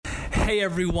Hey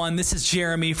everyone, this is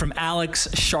Jeremy from Alex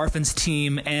Charfen's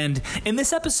team, and in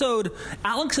this episode,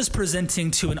 Alex is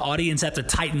presenting to an audience at the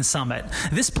Titan Summit.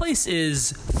 This place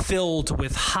is filled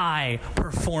with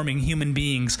high-performing human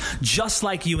beings, just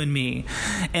like you and me.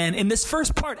 And in this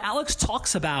first part, Alex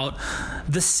talks about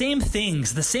the same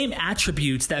things, the same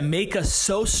attributes that make us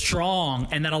so strong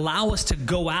and that allow us to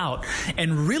go out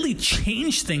and really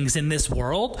change things in this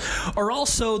world, are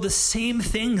also the same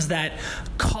things that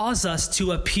cause us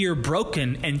to appear broken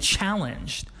and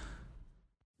challenged.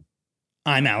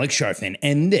 I'm Alex Charfen,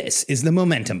 and this is the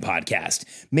Momentum Podcast,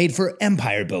 made for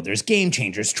empire builders, game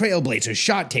changers, trailblazers,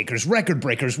 shot takers, record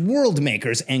breakers, world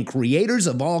makers, and creators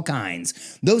of all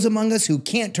kinds. Those among us who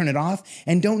can't turn it off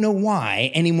and don't know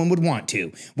why anyone would want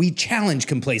to. We challenge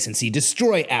complacency,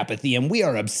 destroy apathy, and we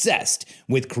are obsessed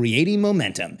with creating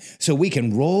momentum so we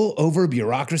can roll over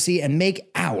bureaucracy and make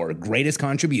our greatest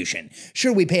contribution.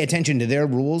 Sure, we pay attention to their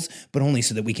rules, but only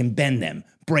so that we can bend them,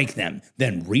 break them,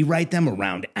 then rewrite them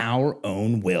around our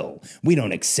own will. We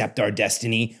don't accept our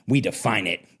destiny, we define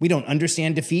it. We don't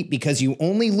understand defeat because you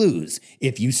only lose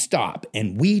if you stop,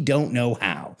 and we don't know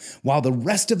how. While the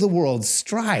rest of the world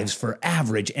strives for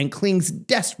average and clings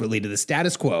desperately to the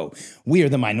status quo, we are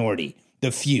the minority,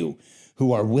 the few,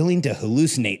 who are willing to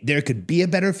hallucinate there could be a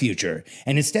better future,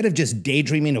 and instead of just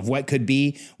daydreaming of what could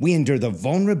be, we endure the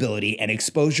vulnerability and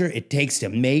exposure it takes to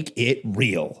make it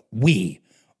real. We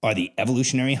are the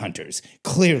evolutionary hunters,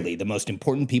 clearly the most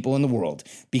important people in the world,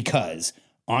 because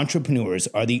entrepreneurs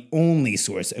are the only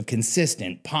source of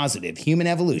consistent, positive human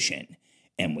evolution,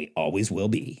 and we always will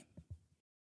be.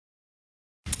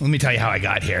 Let me tell you how I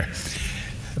got here.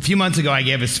 A few months ago, I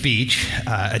gave a speech,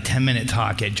 a 10-minute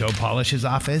talk at Joe Polish's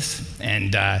office,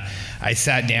 and I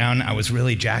sat down. I was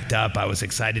really jacked up. I was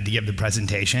excited to give the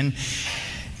presentation,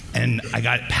 and I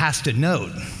got passed a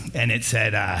note, and it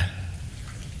said,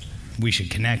 we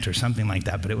should connect or something like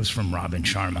that, but it was from Robin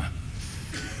Sharma.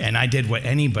 And I did what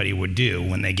anybody would do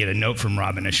when they get a note from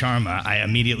Robin Sharma. I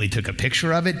immediately took a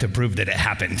picture of it to prove that it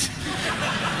happened.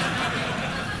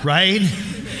 Right?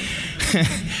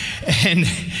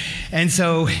 and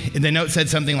so the note said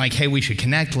something like, hey, we should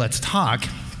connect, let's talk.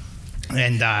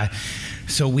 And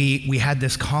so we had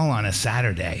this call on a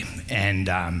Saturday, and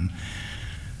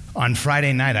on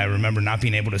Friday night, I remember not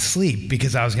being able to sleep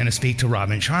because I was going to speak to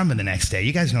Robin Sharma the next day.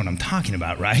 You guys know what I'm talking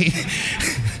about, right?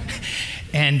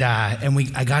 And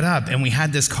I got up and we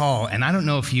had this call. And I don't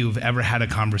know if you've ever had a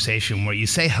conversation where you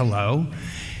say hello,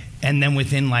 and then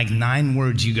within like 9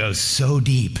 words you go so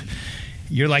deep.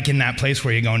 You're like in that place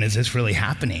where you're going, is this really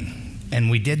happening? And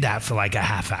we did that for like a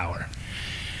half hour.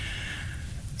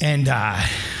 And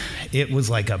it was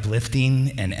like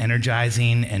uplifting and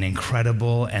energizing and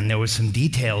incredible, and there were some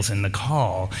details in the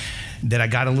call that I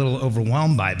got a little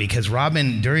overwhelmed by, because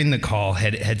Robin, during the call,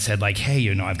 had said like, hey,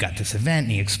 you know, I've got this event,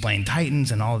 and he explained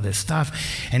Titans and all of this stuff,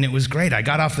 and it was great. I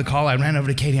got off the call, I ran over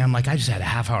to Katie, I'm like, I just had a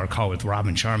half-hour call with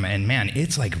Robin Sharma, and man,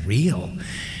 it's like real.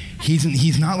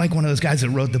 He's not like one of those guys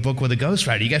that wrote the book with a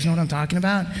ghostwriter. You guys know what I'm talking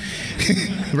about?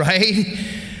 Right?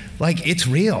 Like, it's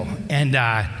real.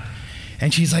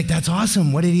 And she's like, that's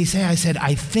awesome. What did he say? I said,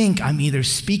 I think I'm either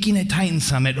speaking at Titan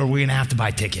Summit or we're going to have to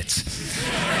buy tickets.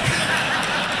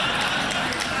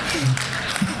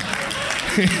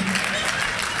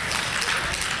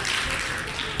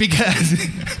 Because,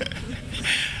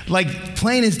 like,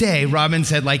 plain as day, Robin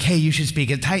said, like, hey, you should speak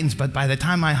at Titans. But by the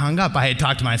time I hung up, I had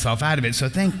talked myself out of it. So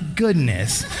thank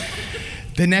goodness.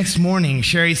 The next morning,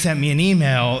 Sherry sent me an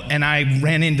email, and I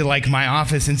ran into like my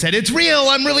office and said, it's real,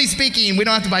 I'm really speaking, we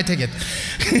don't have to buy tickets.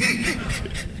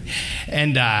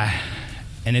 And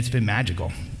it's been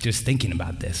magical just thinking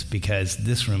about this, because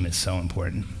this room is so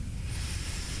important.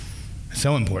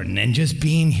 So important. And just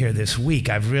being here this week,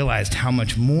 I've realized how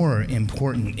much more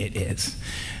important it is,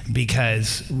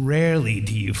 because rarely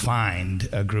do you find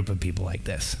a group of people like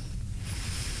this.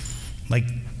 Like,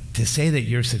 to say that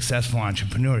you're successful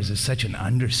entrepreneurs is such an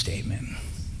understatement.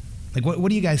 Like, what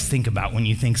do you guys think about when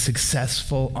you think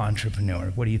successful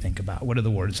entrepreneur? What do you think about? What are the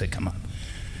words that come up?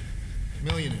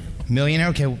 Millionaire. Millionaire,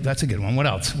 okay, well, that's a good one. What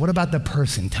else? What about the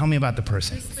person? Tell me about the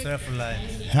person.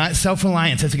 Self-reliance.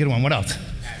 Self-reliance, that's a good one. What else?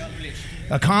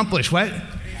 Accomplish, what?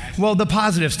 Well, the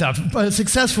positive stuff. A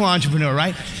successful entrepreneur,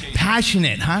 right?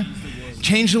 Passionate, huh?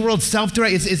 Change the world,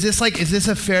 self-direct. Is this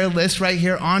a fair list right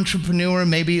here? Entrepreneur,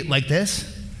 maybe like this?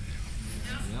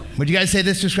 Would you guys say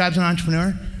this describes an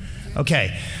entrepreneur?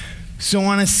 Okay, so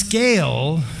on a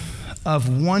scale of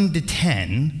 1 to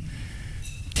 10,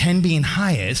 10 being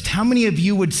highest, how many of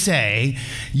you would say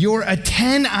you're a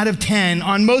 10 out of 10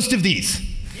 on most of these?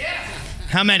 Yeah.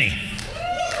 How many?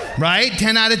 Right?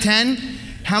 10 out of 10?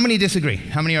 How many disagree?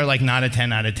 How many are like not a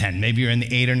 10 out of 10? Maybe you're in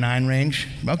the 8 or 9 range.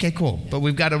 Okay, cool. But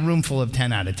we've got a room full of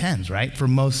 10 out of 10s, right? For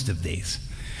most of these.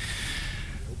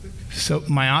 So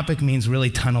myopic means really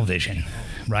tunnel vision,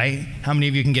 right? How many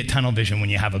of you can get tunnel vision when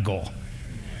you have a goal,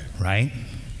 right?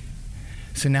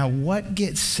 So now what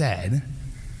gets said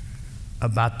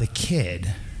about the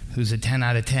kid who's a 10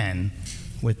 out of 10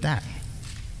 with that?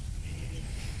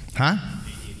 Huh?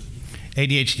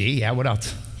 ADHD, yeah, what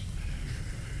else?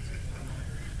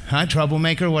 Huh?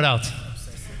 Troublemaker, what else?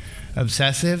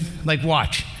 Obsessive? Like,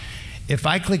 watch. If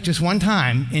I click just one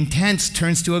time, intense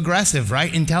turns to aggressive,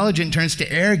 right? Intelligent turns to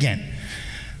arrogant.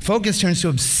 Focus turns to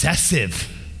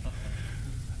obsessive.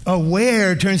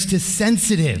 Aware turns to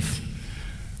sensitive,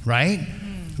 right?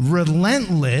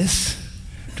 Relentless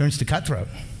turns to cutthroat.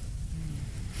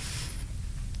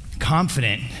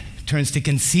 Confident turns to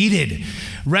conceited.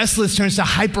 Restless turns to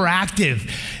hyperactive.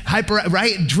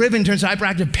 Driven turns to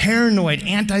hyperactive. Paranoid,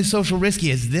 antisocial, risky.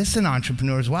 Is this an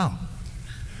entrepreneur as well?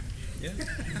 Yeah.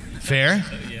 Fair?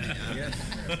 Yeah.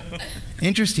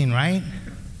 Interesting, right?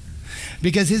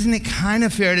 Because isn't it kind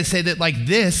of fair to say that like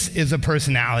this is a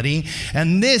personality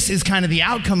and this is kind of the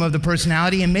outcome of the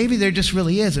personality, and maybe there just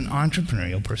really is an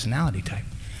entrepreneurial personality type.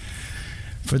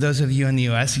 For those of you in the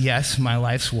US, yes, my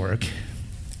life's work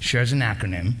shares an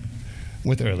acronym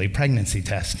with early pregnancy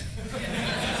test.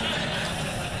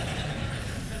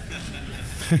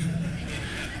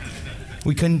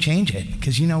 We couldn't change it,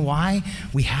 because you know why?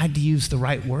 We had to use the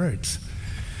right words.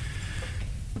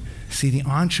 See, the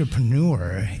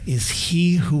entrepreneur is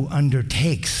he who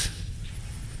undertakes.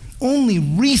 Only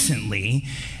recently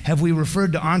have we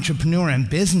referred to entrepreneur and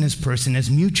business person as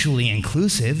mutually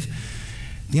inclusive.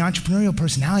 The entrepreneurial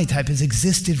personality type has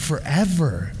existed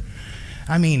forever.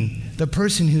 I mean, the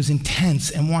person who's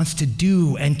intense and wants to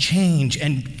do and change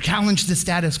and challenge the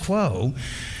status quo,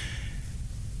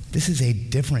 this is a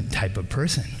different type of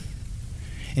person.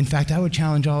 In fact, I would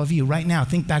challenge all of you right now,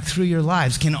 think back through your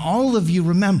lives. Can all of you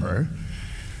remember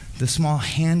the small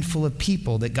handful of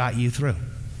people that got you through?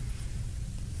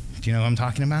 Do you know what I'm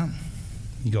talking about?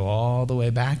 You go all the way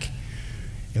back.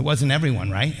 It wasn't everyone,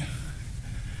 right?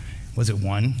 Was it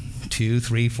 1, 2,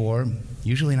 3, 4?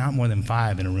 Usually not more than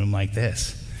 5 in a room like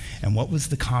this. And what was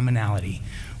the commonality?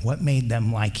 What made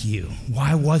them like you?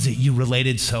 Why was it you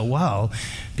related so well?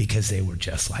 Because they were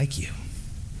just like you.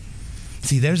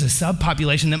 See, there's a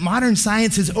subpopulation that modern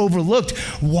science has overlooked.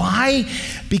 Why?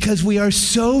 Because we are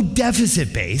so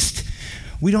deficit-based,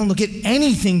 we don't look at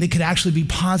anything that could actually be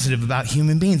positive about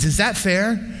human beings. Is that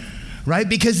fair? Right?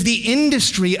 Because the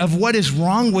industry of what is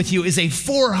wrong with you is a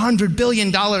 $400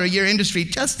 billion a year industry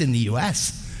just in the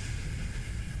US.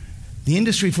 The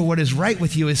industry for what is right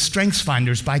with you is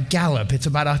StrengthsFinders by Gallup. It's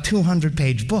about a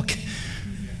 200-page book.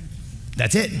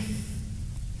 That's it.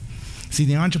 See,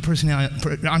 the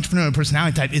entrepreneurial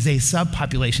personality type is a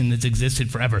subpopulation that's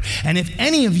existed forever. And if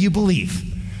any of you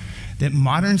believe that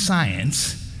modern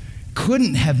science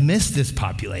couldn't have missed this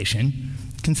population,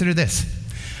 consider this.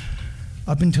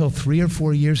 Up until 3 or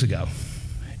 4 years ago,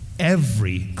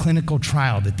 every clinical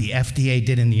trial that the FDA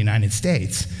did in the United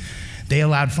States, they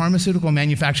allowed pharmaceutical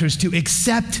manufacturers to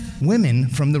accept women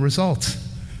from the results.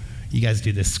 You guys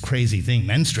do this crazy thing,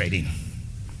 menstruating.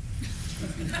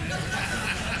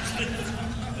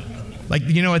 Like,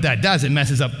 you know what that does? It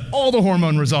messes up all the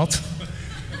hormone results.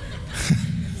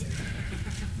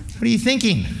 What are you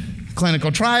thinking?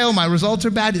 Clinical trial, my results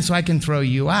are bad, so I can throw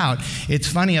you out. It's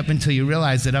funny up until you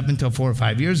realize that up until 4 or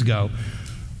 5 years ago,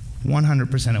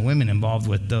 100% of women involved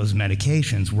with those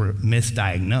medications were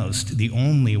misdiagnosed. The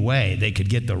only way they could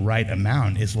get the right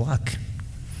amount is luck.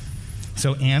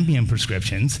 So Ambien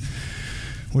prescriptions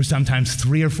were sometimes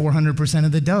 300 or 400%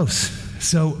 of the dose.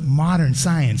 So modern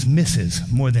science misses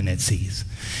more than it sees.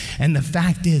 And the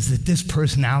fact is that this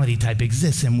personality type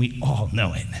exists, and we all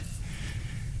know it.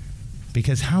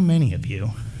 Because how many of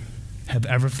you have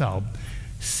ever felt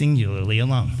singularly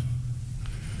alone?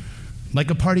 Like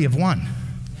a party of one.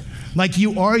 Like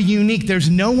you are unique. There's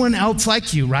no one else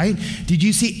like you, right? Did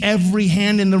you see every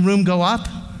hand in the room go up?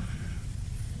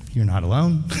 You're not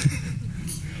alone.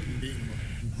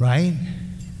 Right?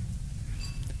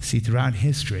 See, throughout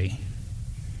history,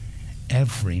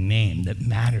 every name that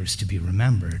matters to be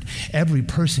remembered, every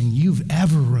person you've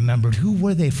ever remembered, who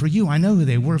were they for you? I know who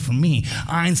they were for me.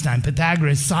 Einstein,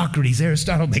 Pythagoras, Socrates,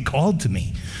 Aristotle, they called to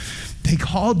me. They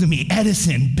called to me.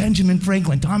 Edison, Benjamin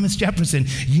Franklin, Thomas Jefferson.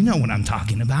 You know what I'm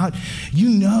talking about. You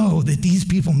know that these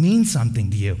people mean something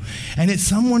to you. And it's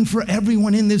someone for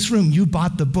everyone in this room. You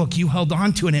bought the book. You held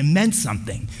on to it. It meant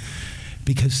something.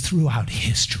 Because throughout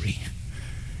history,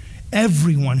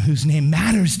 everyone whose name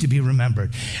matters to be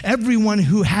remembered, everyone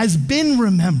who has been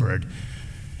remembered,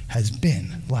 has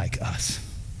been like us.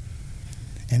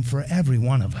 And for every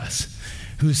one of us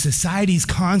whose society's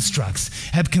constructs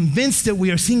have convinced that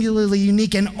we are singularly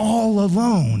unique and all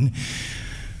alone,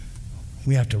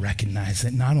 we have to recognize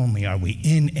that not only are we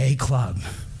in a club,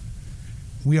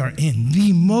 we are in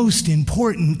the most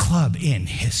important club in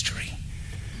history.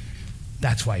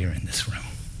 That's why you're in this room.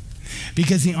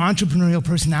 Because the entrepreneurial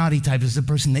personality type is the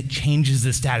person that changes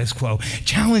the status quo,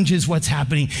 challenges what's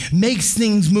happening, makes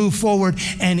things move forward,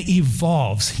 and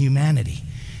evolves humanity.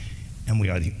 And we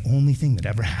are the only thing that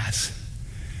ever has.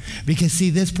 Because see,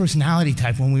 this personality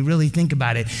type, when we really think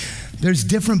about it, there's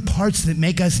different parts that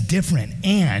make us different.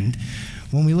 And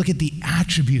when we look at the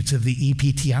attributes of the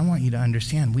EPT, I want you to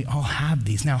understand we all have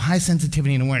these. Now, high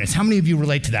sensitivity and awareness. How many of you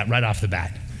relate to that right off the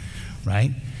bat?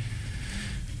 Right?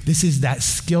 This is that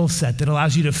skill set that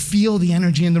allows you to feel the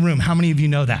energy in the room. How many of you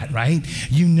know that, right?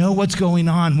 You know what's going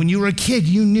on. When you were a kid,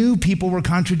 you knew people were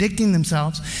contradicting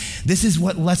themselves. This is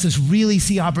what lets us really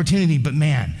see opportunity. But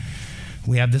man,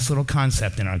 we have this little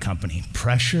concept in our company,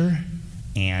 pressure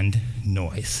and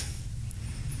noise.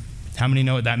 How many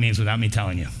know what that means without me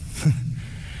telling you?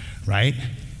 Right?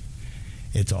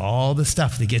 It's all the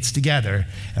stuff that gets together.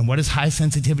 And what does high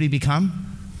sensitivity become?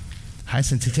 High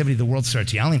sensitivity, the world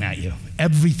starts yelling at you.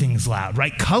 Everything's loud,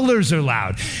 right? Colors are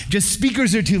loud. Just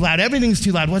speakers are too loud. Everything's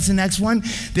too loud. What's the next one?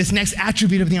 This next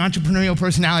attribute of the entrepreneurial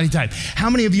personality type. How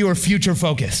many of you are future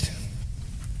focused?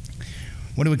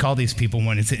 What do we call these people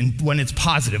when it's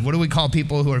positive? What do we call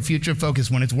people who are future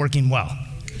focused when it's working well?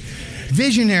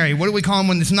 Visionary. What do we call them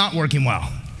when it's not working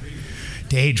well?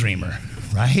 Daydreamer,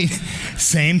 right?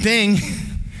 Same thing.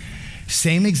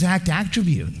 Same exact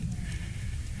attribute.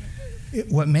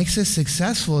 What makes us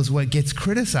successful is what gets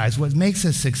criticized. What makes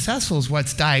us successful is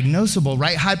what's diagnosable,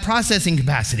 right? High processing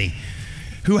capacity.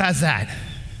 Who has that?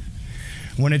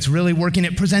 When it's really working,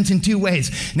 it presents in two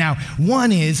ways. Now,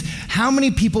 one is how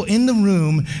many people in the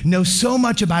room know so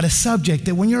much about a subject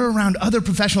that when you're around other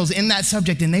professionals in that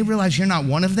subject and they realize you're not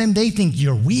one of them, they think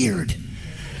you're weird.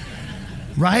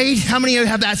 Right? How many of you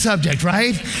have that subject,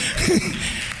 right?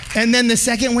 And then the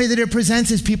second way that it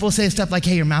presents is people say stuff like,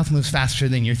 hey, your mouth moves faster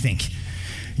than you think.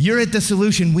 You're at the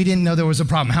solution. We didn't know there was a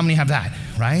problem. How many have that,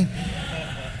 right?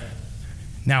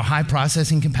 Now, high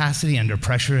processing capacity under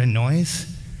pressure and noise,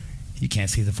 you can't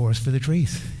see the forest for the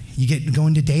trees. You go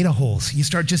into data holes. You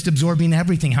start just absorbing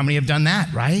everything. How many have done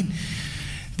that, right?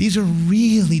 These are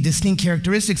really distinct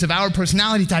characteristics of our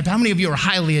personality type. How many of you are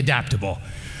highly adaptable?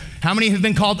 How many have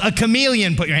been called a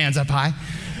chameleon? Put your hands up high.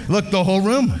 Look, the whole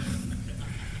room.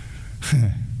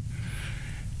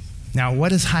 Now, what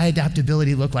does high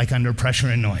adaptability look like under pressure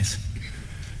and noise?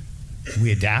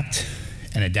 We adapt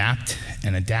and adapt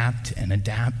and adapt and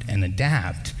adapt and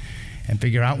adapt and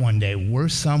figure out one day we're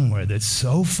somewhere that's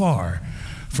so far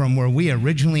from where we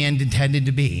originally intended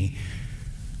to be,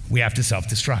 we have to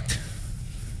self-destruct.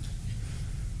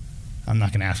 I'm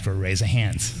not going to ask for a raise of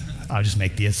hands. I'll just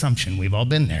make the assumption we've all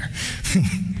been there.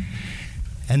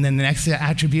 And then the next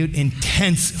attribute,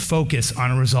 intense focus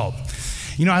on a result.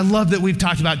 You know, I love that we've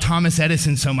talked about Thomas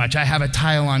Edison so much. I have a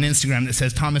tile on Instagram that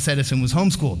says Thomas Edison was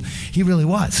homeschooled. He really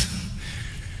was.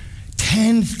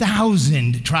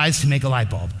 10,000 tries to make a light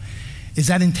bulb. Is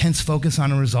that intense focus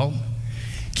on a result?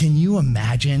 Can you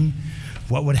imagine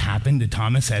what would happen to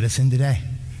Thomas Edison today?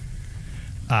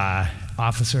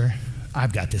 Officer,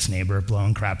 I've got this neighbor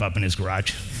blowing crap up in his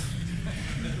garage.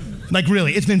 Like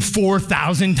really, it's been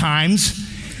 4,000 times.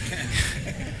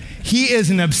 He is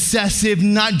an obsessive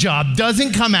nut job,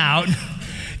 doesn't come out,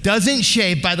 doesn't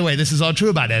shave. By the way, this is all true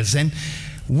about Edison.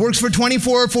 Works for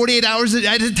 24 or 48 hours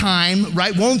at a time,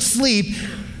 right? Won't sleep.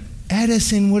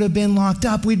 Edison would have been locked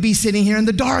up. We'd be sitting here in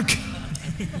the dark.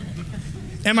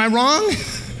 Am I wrong?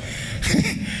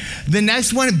 The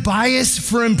next one, bias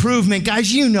for improvement.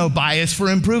 Guys, you know bias for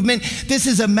improvement. This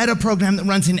is a meta program that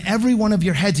runs in every one of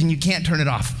your heads and you can't turn it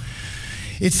off.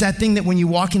 It's that thing that when you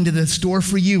walk into the store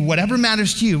for you, whatever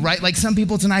matters to you, right? Like some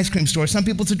people it's an ice cream store, some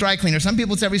people it's a dry cleaner, some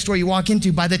people it's every store you walk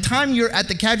into. By the time you're at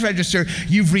the cash register,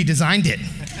 you've redesigned it.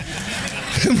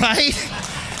 Right?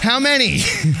 How many?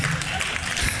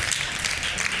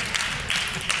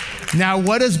 Now,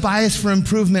 what does bias for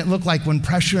improvement look like when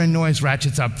pressure and noise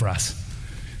ratchets up for us?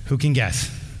 Who can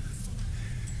guess?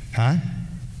 Huh?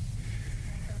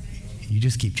 You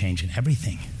just keep changing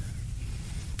everything.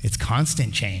 It's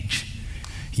constant change.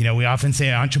 You know, we often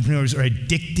say entrepreneurs are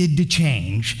addicted to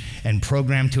change and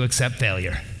programmed to accept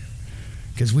failure.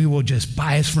 Because we will just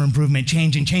bias for improvement,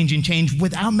 change and change and change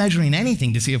without measuring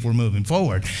anything to see if we're moving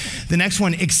forward. The next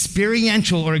one,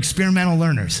 experiential or experimental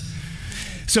learners.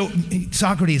 So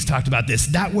Socrates talked about this.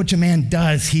 That which a man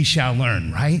does, he shall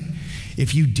learn, right?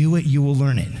 If you do it, you will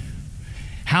learn it.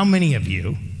 How many of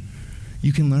you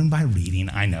can learn by reading,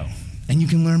 I know, and you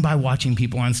can learn by watching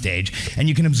people on stage, and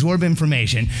you can absorb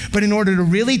information, but in order to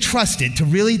really trust it, to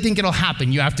really think it'll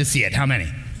happen, you have to see it. How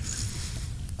many?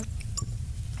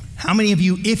 How many of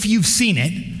you, if you've seen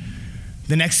it,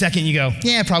 the next second you go,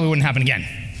 yeah, it probably wouldn't happen again.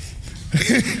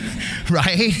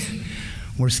 Right?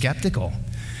 We're skeptical.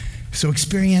 So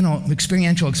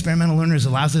experiential learners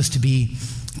allows us to be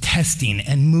testing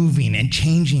and moving and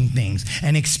changing things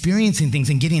and experiencing things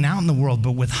and getting out in the world,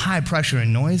 but with high pressure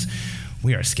and noise,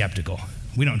 we are skeptical.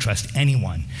 We don't trust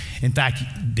anyone. In fact,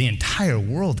 the entire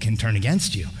world can turn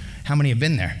against you. How many have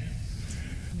been there?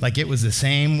 Like it was the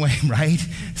same way, right?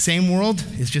 Same world,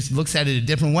 it just looks at it a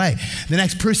different way. The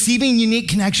next, perceiving unique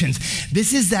connections.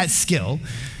 This is that skill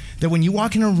that when you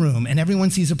walk in a room and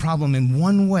everyone sees a problem in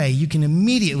one way, you can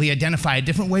immediately identify a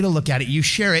different way to look at it, you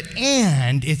share it,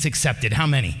 and it's accepted. How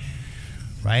many?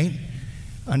 Right?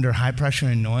 Under high pressure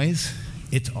and noise,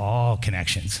 it's all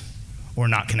connections or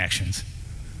not connections.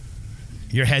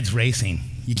 Your head's racing.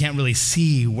 You can't really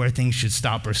see where things should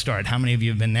stop or start. How many of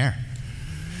you have been there?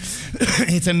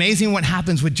 It's amazing what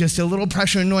happens with just a little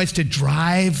pressure and noise to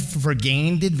drive for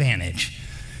gained advantage.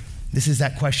 This is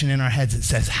that question in our heads that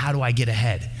says, how do I get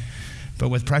ahead? But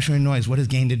with pressure and noise, what does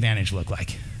gained advantage look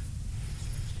like?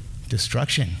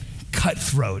 Destruction,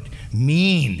 cutthroat,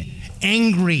 mean,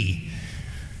 angry.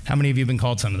 How many of you have been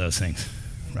called some of those things,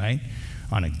 right?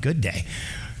 On a good day.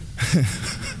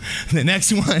 The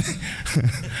next one,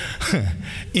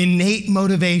 innate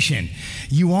motivation.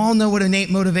 You all know what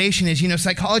innate motivation is. You know,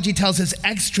 psychology tells us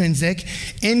extrinsic,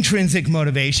 intrinsic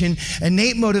motivation.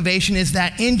 Innate motivation is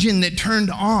that engine that turned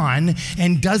on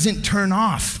and doesn't turn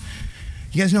off.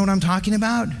 You guys know what I'm talking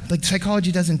about? Like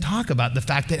psychology doesn't talk about the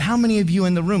fact that how many of you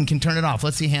in the room can turn it off?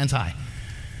 Let's see hands high.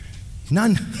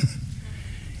 None.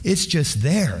 It's just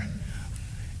there.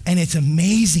 And it's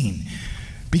amazing.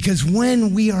 Because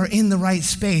when we are in the right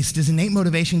space, does innate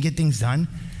motivation get things done?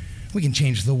 We can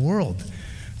change the world.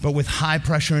 But with high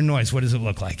pressure and noise, what does it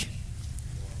look like?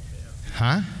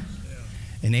 Huh?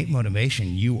 Innate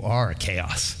motivation, you are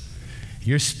chaos.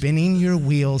 You're spinning your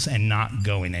wheels and not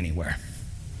going anywhere.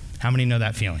 How many know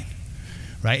that feeling?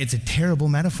 Right? It's a terrible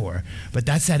metaphor, but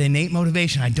that's that innate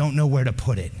motivation. I don't know where to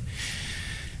put it.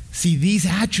 See, these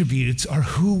attributes are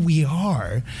who we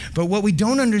are, but what we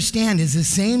don't understand is the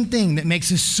same thing that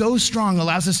makes us so strong,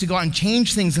 allows us to go out and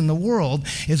change things in the world,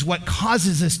 is what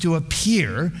causes us to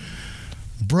appear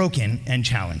broken and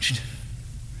challenged.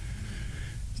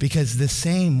 Because the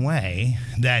same way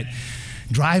that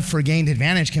drive for gained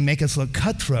advantage can make us look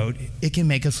cutthroat, it can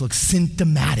make us look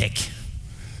symptomatic.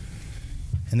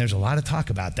 And there's a lot of talk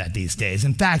about that these days.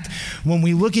 In fact, when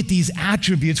we look at these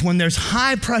attributes, when there's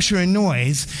high pressure and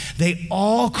noise, they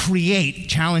all create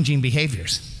challenging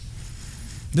behaviors.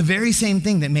 The very same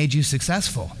thing that made you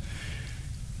successful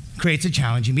creates a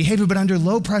challenging behavior, but under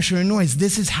low pressure and noise,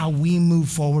 this is how we move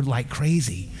forward like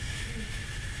crazy.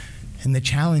 And the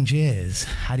challenge is,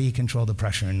 how do you control the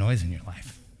pressure and noise in your life?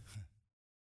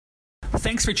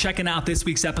 Thanks for checking out this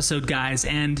week's episode, guys.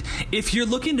 And if you're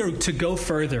looking to go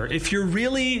further, if you're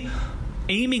really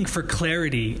aiming for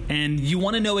clarity and you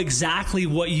want to know exactly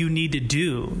what you need to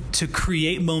do to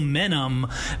create momentum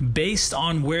based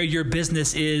on where your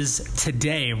business is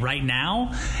today, right now,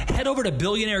 head over to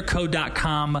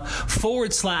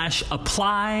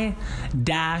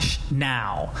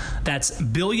billionairecode.com/apply-now. That's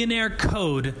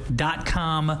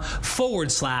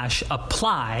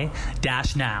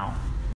billionairecode.com/apply-now.